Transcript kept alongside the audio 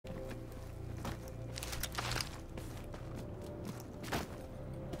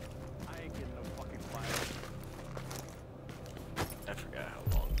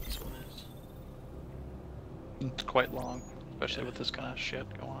quite long, especially with this kind of shit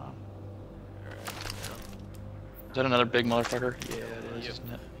going on. Alright, Is that another big motherfucker? Yeah, it is, yep.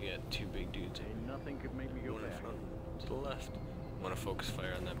 isn't it? You got two big dudes. And nothing could make me go One in back. front, to the left. Want to focus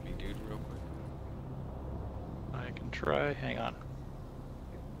fire on that big dude real quick? I can try. Hang on.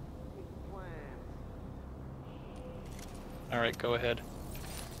 Alright, go ahead.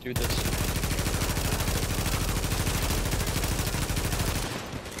 Do this.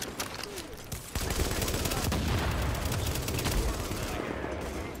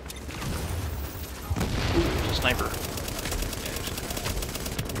 Sniper.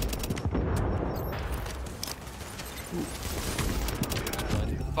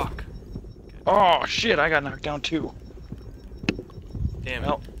 Fuck. Oh shit, I got knocked down too. Damn it.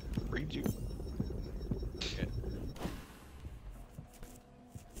 Well, read you. Okay.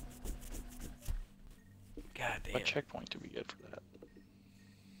 God damn. What checkpoint do we get for that?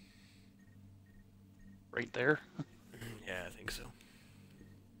 Right there? Yeah, I think so.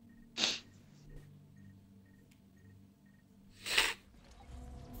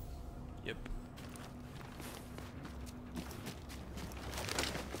 Yep.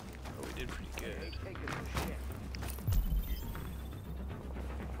 Oh, we did pretty good.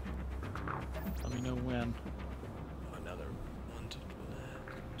 Let me know when. Another one to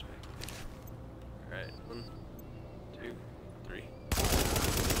Alright, 1, 2, 3.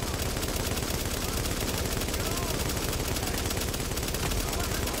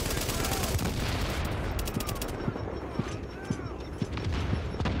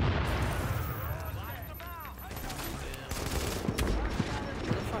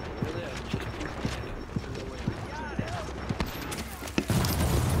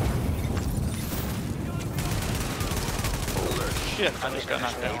 Shit, I just got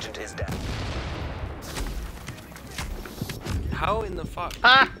knocked down. Agent is down. How in the fuck?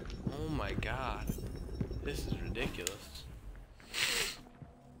 Ah! Oh my god. This is ridiculous.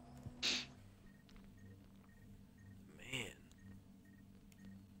 Man.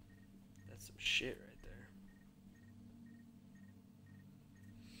 That's some shit right there.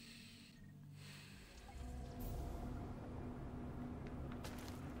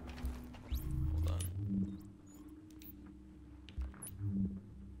 Hold on.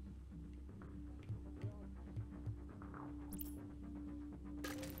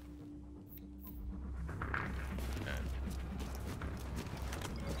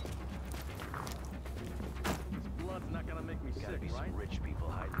 Blood's not gonna make me Gotta be sick, right? some rich people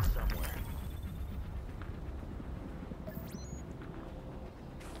hiding somewhere.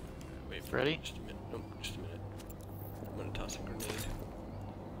 Wait for Ready? Just a minute. Nope, just a minute. I'm gonna toss a grenade. There,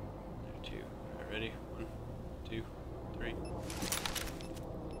 two. Alright, ready? 1, 2, 3.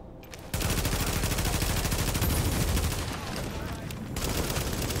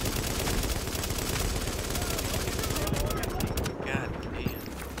 God damn. Get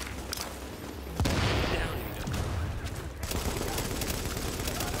down, you dumb.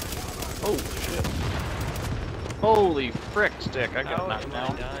 Oh shit. Holy frick stick, I got How knocked am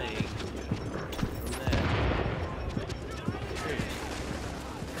down. I dying from that?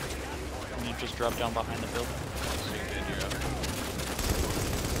 And you just dropped down behind the building. So you're good, you're up.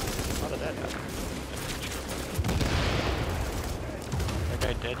 How did that happen? That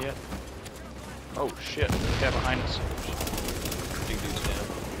guy dead yet? Oh shit, there's a guy behind us. Big dude's down.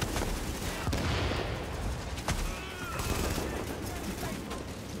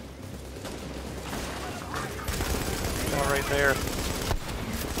 Oh, right there.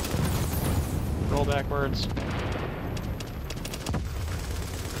 Roll backwards.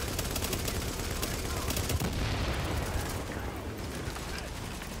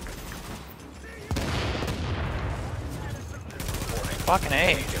 Fucking A.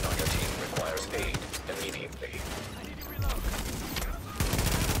 Agent on your team requires aid immediately.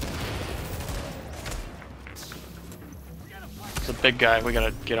 It's a big guy, we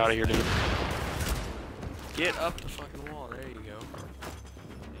gotta get out of here, dude. Get up the fucking wall, there you go.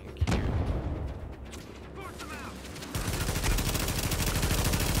 Thank you.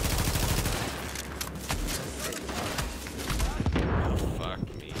 Oh, fuck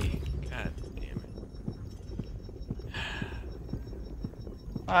me. God damn it.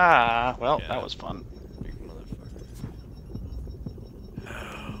 Ah, well, Yeah. that was fun. Big motherfucker. Oh,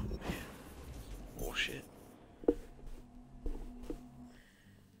 man. Oh, shit.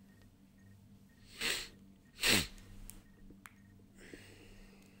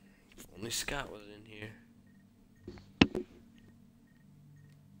 If only Scott was in here.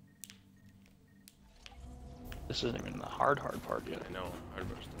 This isn't even the hard part yet. I know,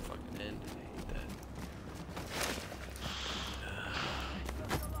 Hardbar's the fucking end. I hate that.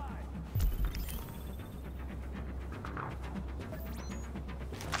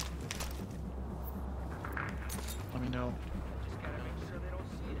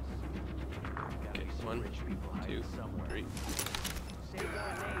 2, 3.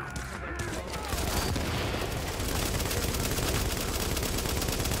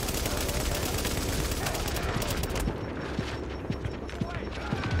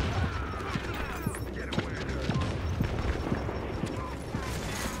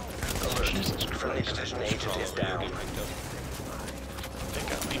 Alert. Friendly precision agent is down. They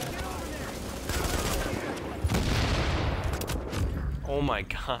got me. Oh my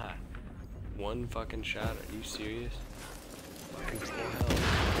god. One fucking shot, are you serious? Fucking full health.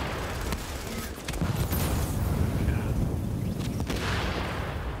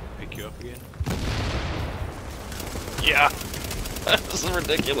 Pick you up again? Yeah. This is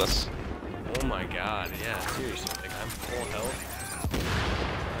ridiculous. Oh my god, yeah, seriously, like I'm full health.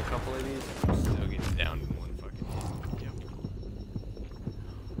 A couple of these, I'm still getting down in one fucking hit. Yep.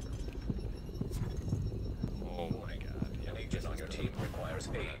 Oh my god, yeah. An agent on your team requires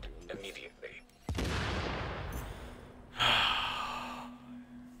aid immediately.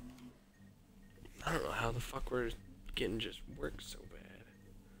 I don't know how the fuck we're getting just work so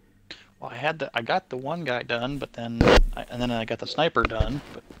bad. Well, I got the one guy done, but then I got the sniper done,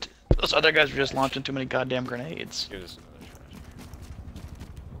 but those other guys were just launching too many goddamn grenades. Give us another shot.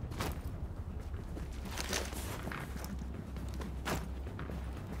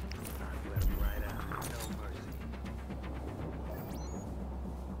 Let 'em right out. No mercy.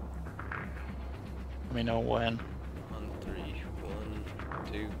 Let me know when. On 3. 1,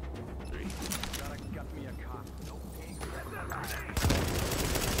 2, 3. Gotta gut me a cop. No pig.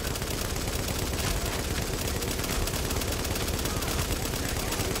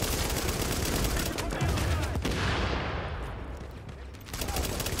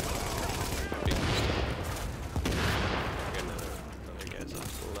 Big boost. I got another guy's off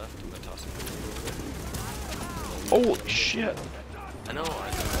to the left. I'm gonna toss him over. Holy shit! I know, I don't know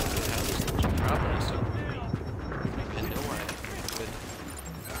how this much problem, so I didn't know why I could.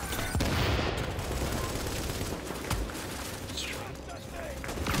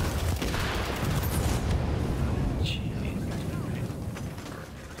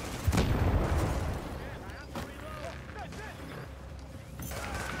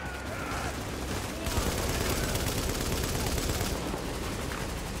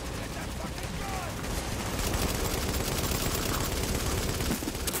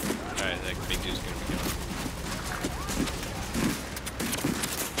 Alright, that big dude's gonna be gone.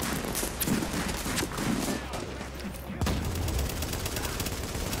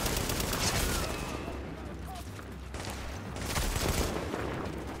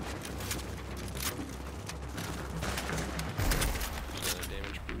 There's another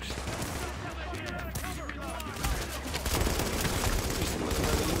damage boost.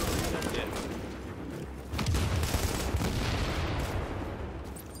 Yeah.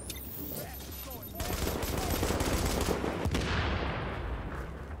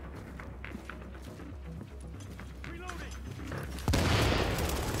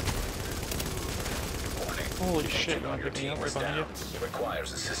 Holy shit! You On want your to pick me team up right is behind you? down. It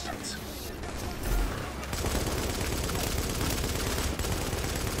requires assistance.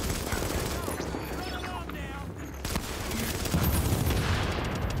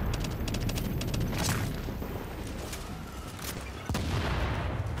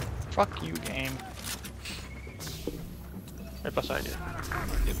 Fuck you, game. Right beside you.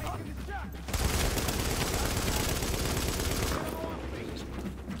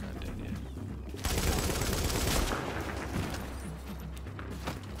 Not dead yet.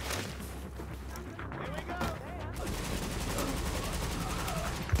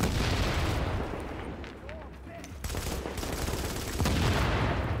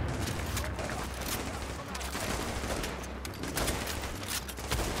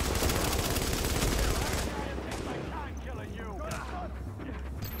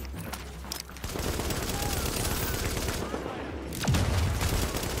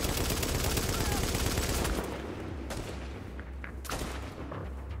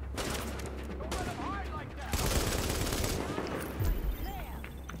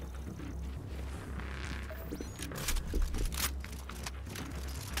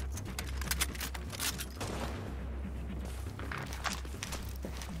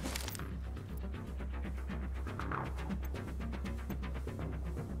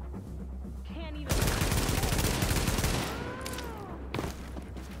 Can't even.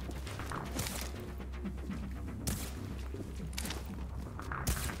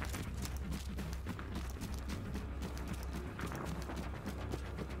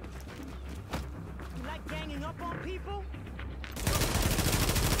 You like ganging up on people?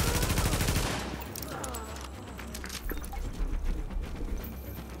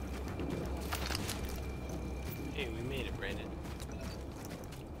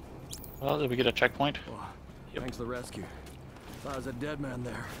 Well, did we get a checkpoint? Well, thanks for the rescue. Thought I was a dead man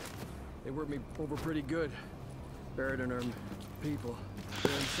there. They worked me over pretty good. Buried in our people.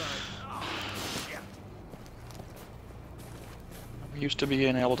 They're inside. I'm used to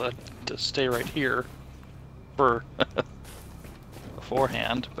being able to stay right here for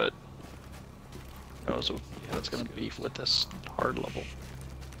beforehand, but I was that's gonna beef with this hard level.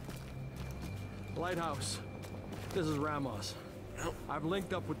 Lighthouse. This is Ramos. Nope. I've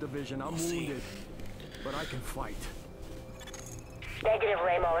linked up with Division. I'm wounded, but I can fight. Negative,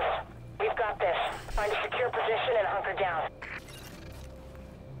 Ramos. We've got this. Find a secure position and hunker down.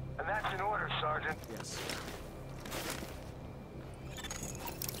 And that's in order, Sergeant. Yes.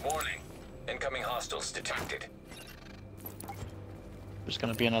 Warning. Incoming hostiles detected. There's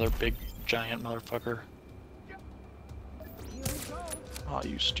gonna be another big giant motherfucker. Oh,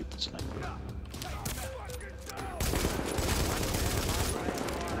 you stupid sniper.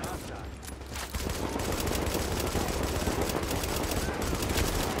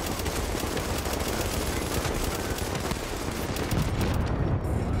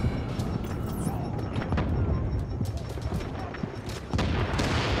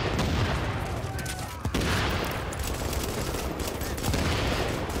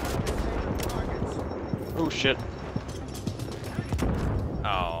 Oh shit.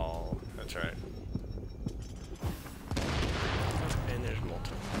 Oh, that's right. And there's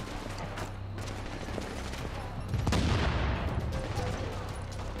multiple.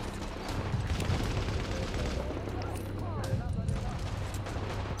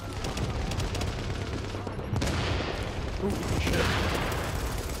 Oh shit.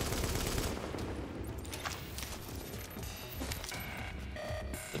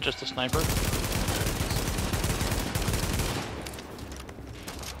 Is it just a sniper?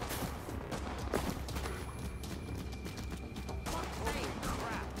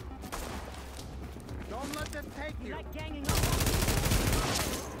 You like ganging up?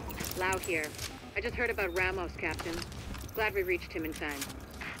 Lau here. I just heard about Ramos, Captain. Glad we reached him in time.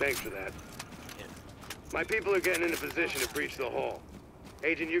 Thanks for that. Yeah. My people are getting into position to breach the hull.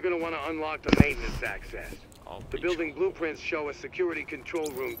 Agent, you're gonna want to unlock the maintenance access. All The breach. building blueprints show a security control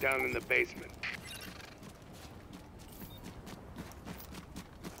room down in the basement.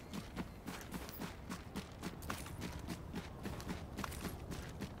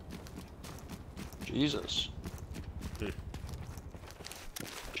 Jesus.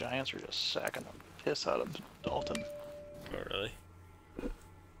 Giants are just sacking the piss out of Dalton. Oh, really?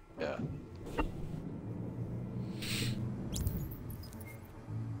 Yeah.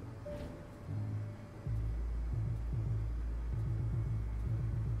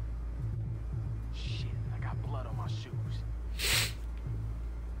 Shit, I got blood on my shoes.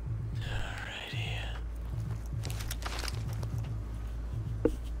 Alrighty.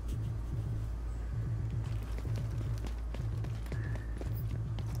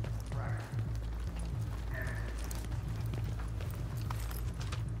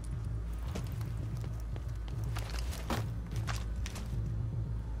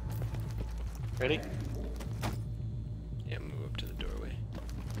 Ready? Yeah, move up to the doorway.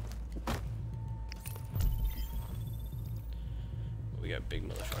 We got big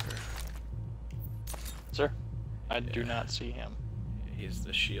motherfucker. Sir? I do not see him. He's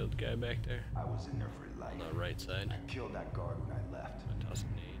the shield guy back there I was in there for life. on the right side. I killed that guard when I left. I toss a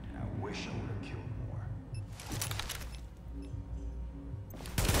nade. And I wish I would have killed more.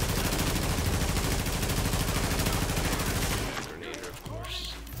 Grenadier, of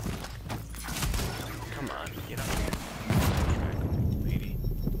course. Come on, get up. Lady.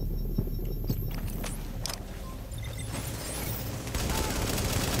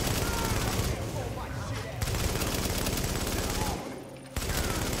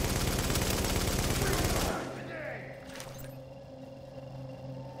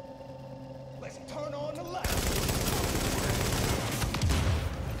 Let's turn on the light.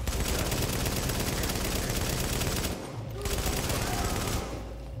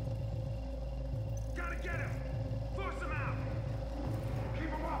 Gotta get him! Force him out! Keep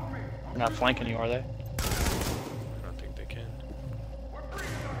him off me! They're not flanking you, are they?